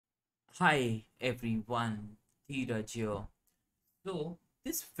Hi everyone, Dheeraj here. So,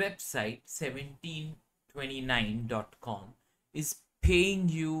 this website 1729.com is paying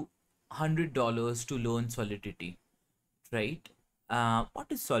you $100 to learn Solidity, right? What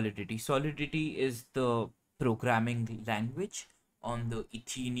is Solidity? Solidity is the programming language on the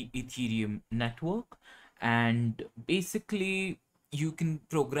Ethereum network, and basically, you can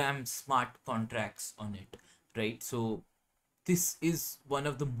program smart contracts on it, right? So, this is one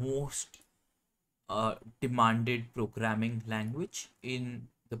of the most demanded programming language in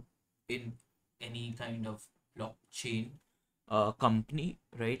any kind of blockchain company,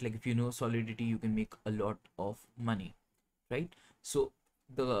 right? Like if you know Solidity, you can make a lot of money, right? So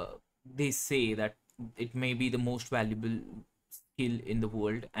the they say that it may be the most valuable skill in the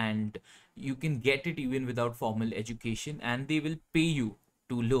world, and you can get it even without formal education, and they will pay you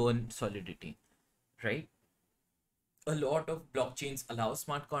to learn Solidity, right? A lot of blockchains allow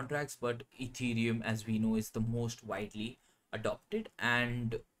smart contracts, but Ethereum, as we know, is the most widely adopted,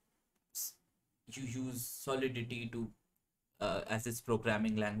 and you use Solidity to as its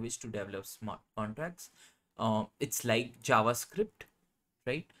programming language to develop smart contracts. It's like JavaScript,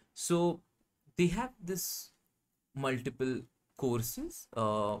 right? So they have this multiple courses.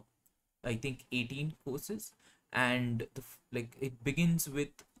 I think 18 courses, and like it begins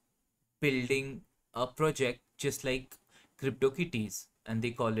with building a project just like CryptoKitties, and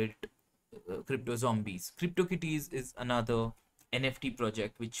they call it Crypto Zombies. CryptoKitties is another NFT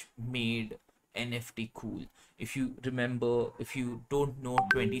project which made NFT cool. If you remember, if you don't know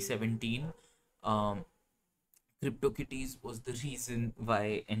 2017, um, CryptoKitties was the reason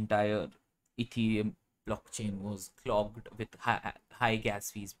why entire Ethereum blockchain was clogged with high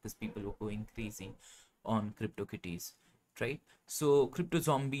gas fees because people were going crazy on CryptoKitties, right? So Crypto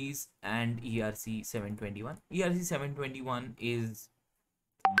Zombies and ERC 721. ERC 721 is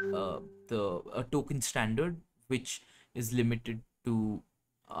the a token standard which is limited to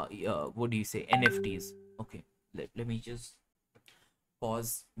what do you say, NFTs. Okay, let me just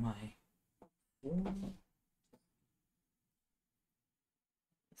pause my phone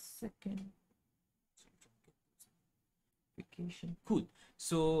a second. Cool.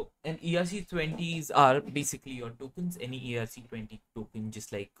 So, and ERC20s are basically your tokens. Any ERC20 token,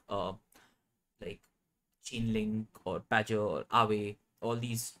 just like Chainlink or Badger or Aave, all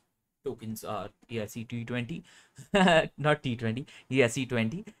these tokens are ERC T20, not T20,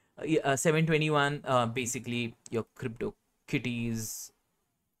 ERC20. 721, basically your crypto kitties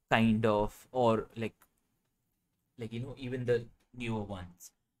kind of, or like even the newer ones.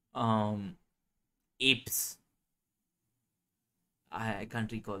 Apes, I can't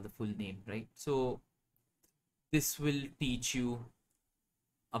recall the full name, right? So this will teach you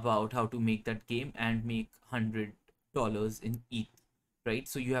about how to make that game and make $100 in ETH, right?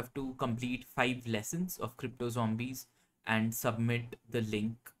 So you have to complete 5 lessons of Crypto Zombies and submit the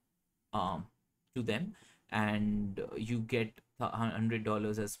link um to them, and you get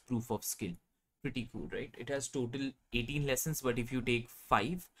 $100 as proof of skill. Pretty cool, right? It has total 18 lessons, but if you take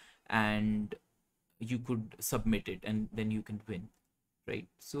 5, and you could submit it, and then you can win, right?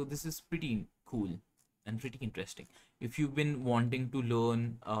 So this is pretty cool and pretty interesting. If you've been wanting to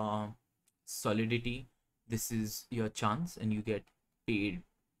learn Solidity, this is your chance, and you get paid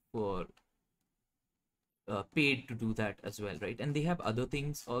for paid to do that as well, right? And they have other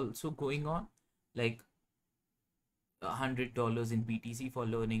things also going on, like $100 in BTC for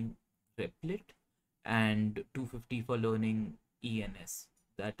learning Replit, and 250 for learning ENS,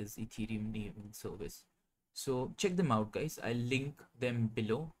 that is Ethereum naming service. So check them out, guys. I'll link them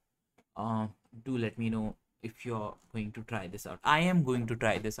below. uh, do let me know if you're going to try this out. I am going to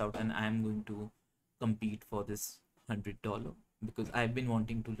try this out, and I am going to compete for this $100 because I've been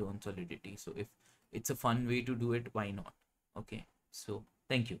wanting to learn Solidity. So if it's a fun way to do it, why not? Okay, so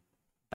thank you.